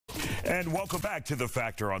And welcome back to The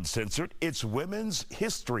Factor Uncensored. It's Women's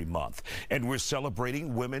History Month, and we're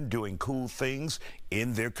celebrating women doing cool things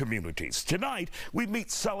in their communities. Tonight, we meet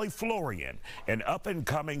Suly Florian, an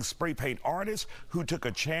up-and-coming spray paint artist who took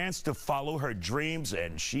a chance to follow her dreams,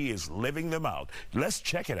 and she is living them out. Let's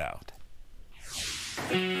check it out.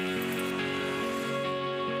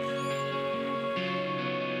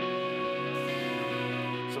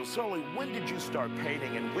 So, Suly, when did you start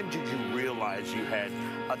painting, and when did you realize you had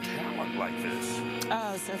a talent like this?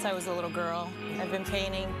 Oh, since I was a little girl. I've been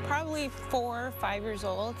painting probably 4 or 5 years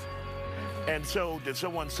old. And so, did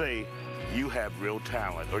someone say, you have real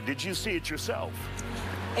talent, or did you see it yourself?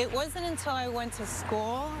 It wasn't until I went to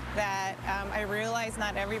school that I realized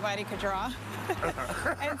not everybody could draw.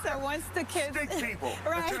 And so once the kids... Stick people.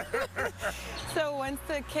 Right. So once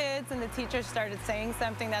the kids and the teachers started saying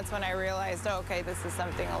something, that's when I realized, oh, okay, this is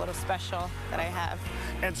something a little special that I have.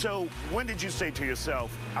 And so when did you say to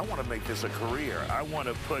yourself, I want to make this a career. I want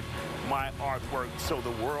to put my artwork so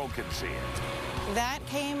the world can see it? That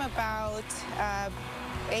came about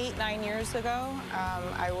 8, 9 years ago.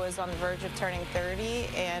 I was on the verge of turning 30,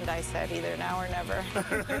 and I said either now or never.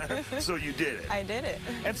 So you did it? I did it.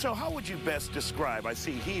 And so how would you best describe, I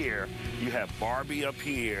see here, you have Barbie up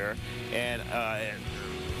here, and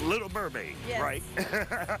Little Mermaid, yes. Right?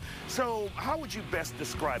 So how would you best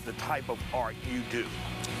describe the type of art you do?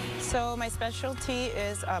 So my specialty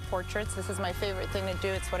is portraits. This is my favorite thing to do.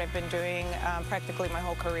 It's what I've been doing practically my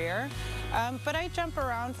whole career. But I jump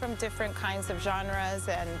around from different kinds of genres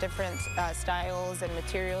and different styles and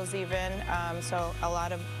materials even. So a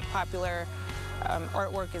lot of popular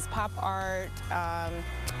artwork is pop art,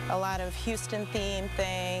 a lot of Houston-themed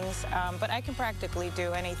things, but I can practically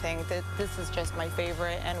do anything. This is just my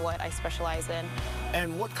favorite and what I specialize in.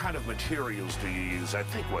 And what kind of materials do you use? I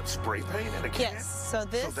think, what, spray paint and a can? Yes, so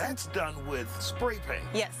this... So that's done with spray paint?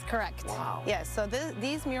 Yes, correct. Wow. Yes, so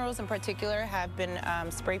these murals in particular have been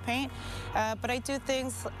spray paint, but I do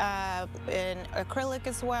things in acrylic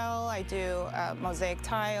as well. I do mosaic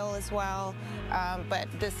tile as well, but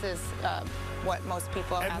this is what most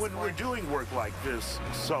people ask for. And when we're doing work like this,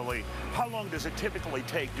 Suly, how long does it typically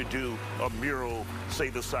take to do a mural, say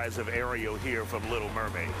the size of Ariel here from Little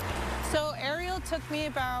Mermaid? So Ariel took me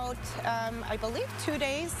about, I believe, 2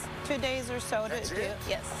 days or so to do.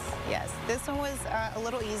 Yes, yes. This one was a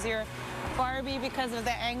little easier. Barbie, because of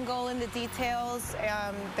the angle and the details,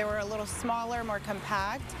 they were a little smaller, more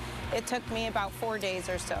compact. It took me about 4 days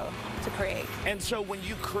or so to create. And so when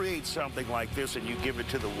you create something like this and you give it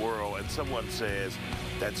to the world and someone says,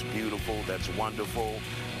 that's beautiful, that's wonderful,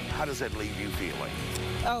 how does that leave you feeling?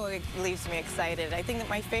 Oh, it leaves me excited. I think that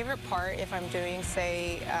my favorite part, if I'm doing,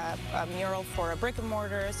 say, a mural for a brick and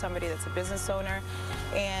mortar, somebody that's a business owner,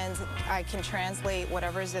 and I can translate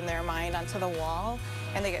whatever's in their mind onto the wall,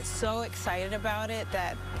 and they get so excited about it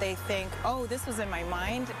that they think, oh, this was in my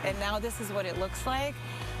mind, and now this is what it looks like.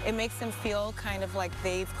 It makes them feel kind of like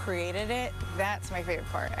they've created it. That's my favorite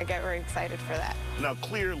part. I get very excited for that. Now,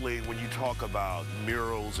 clearly, when you talk about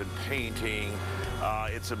murals and painting,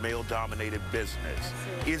 it's a male-dominated business.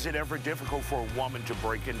 Absolutely. Is it ever difficult for a woman to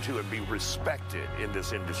break into and be respected in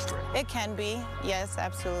this industry? It can be, yes,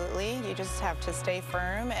 absolutely. You just have to stay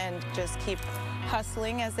firm and just keep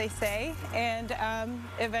hustling, as they say, and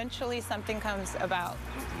eventually something comes about.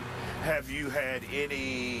 Have you had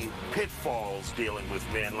any pitfalls dealing with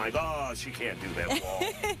men, like, oh, she can't do that wall?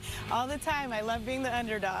 All the time. I love being the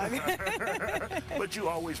underdog. But you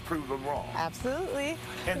always prove them wrong. Absolutely.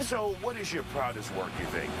 And so what is your proudest work, you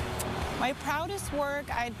think? My proudest work,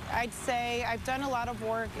 I'd say I've done a lot of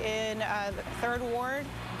work in the 3rd Ward,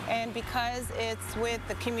 and because it's with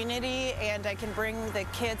the community and I can bring the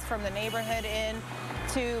kids from the neighborhood in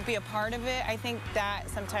to be a part of it, I think that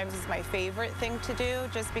sometimes is my favorite thing to do,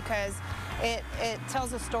 just because it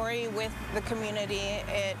tells a story with the community.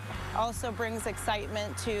 It also brings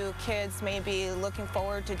excitement to kids maybe looking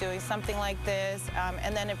forward to doing something like this,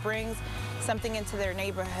 and then it brings something into their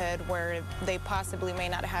neighborhood where they possibly may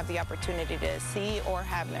not have the opportunity to see or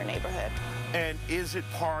have in their neighborhood. And is it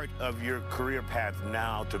part of your career path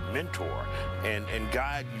now to mentor and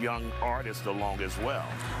guide young artists along as well?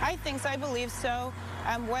 I think so. I believe so.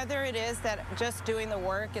 Whether it is that just doing the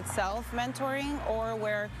work itself, mentoring, or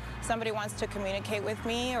where somebody wants to communicate with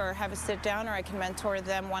me or have a sit down, or I can mentor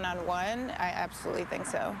them one-on-one, I absolutely think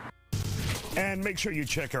so. And make sure you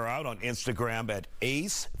check her out on Instagram at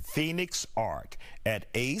Ace Phoenix Art. At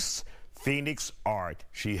Ace Phoenix Art.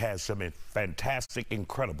 She has some fantastic,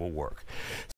 incredible work.